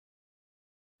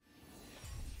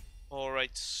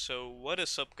Alright, so what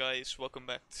is up guys? Welcome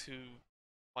back to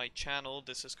my channel.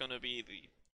 This is gonna be the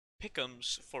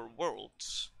pick'ems for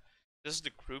Worlds. This is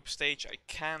the group stage. I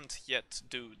can't yet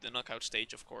do the knockout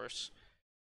stage, of course.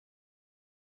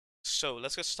 So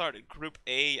let's get started. Group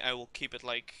A, I will keep it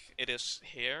like it is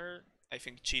here. I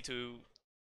think G2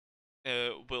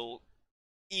 will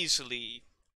easily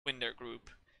win their group,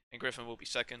 and Griffin will be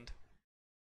second.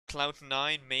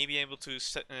 Cloud9 may be able to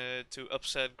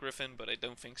upset Griffin, but I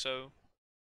don't think so.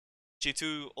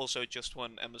 G2 also just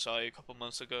won MSI a couple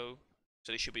months ago,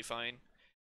 so they should be fine.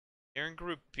 Here in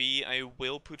Group B, I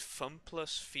will put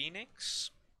FunPlus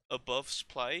Phoenix above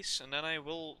Splice, and then I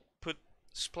will put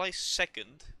Splice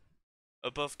second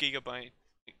above Gigabyte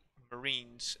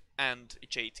Marines and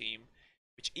J-Team,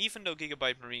 which even though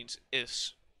Gigabyte Marines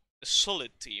is a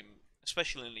solid team,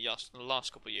 especially in the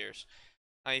last couple of years,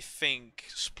 I think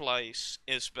Splice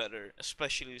is better,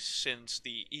 especially since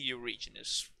the EU region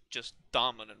is just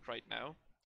dominant right now.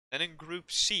 And in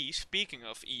Group C, speaking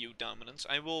of EU dominance,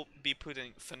 I will be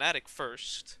putting Fnatic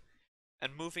first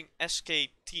and moving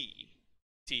SKT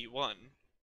T1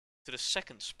 to the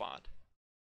second spot.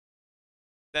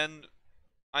 Then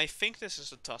I think this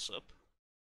is a toss-up.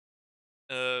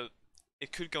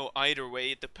 It could go either way.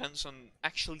 It depends on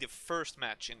actually the first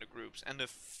match in the groups and the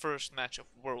first match of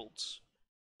Worlds,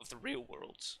 of the real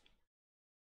Worlds,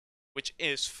 which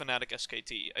is Fnatic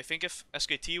SKT. I think if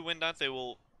SKT win that, they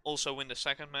will also win the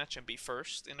second match and be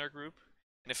first in their group.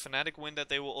 And if Fnatic win that,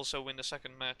 they will also win the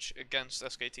second match against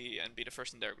SKT and be the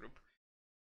first in their group.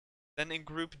 Then in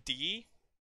Group D,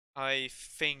 I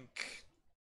think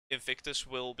Invictus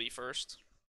will be first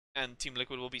and Team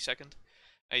Liquid will be second.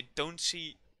 I don't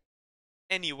see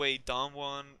any way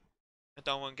Damwon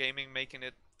Gaming making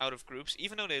it out of groups,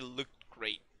 even though they looked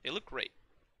great. They look great.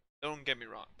 Don't get me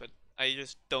wrong, but I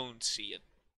just don't see it.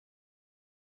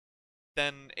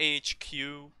 Then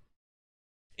AHQ,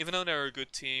 even though they're a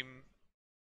good team,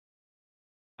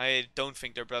 I don't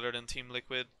think they're better than Team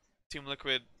Liquid. Team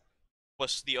Liquid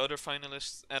was the other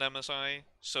finalist at MSI,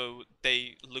 so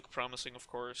they look promising, of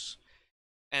course.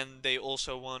 And they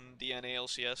also won the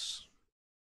NALCS,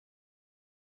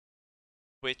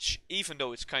 which, even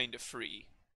though it's kind of free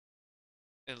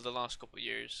in the last couple of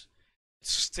years, it's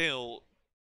still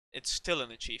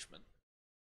an achievement.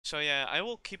 So yeah, I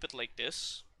will keep it like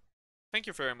this. Thank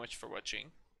you very much for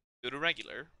watching. Do the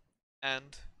regular,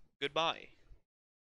 and goodbye.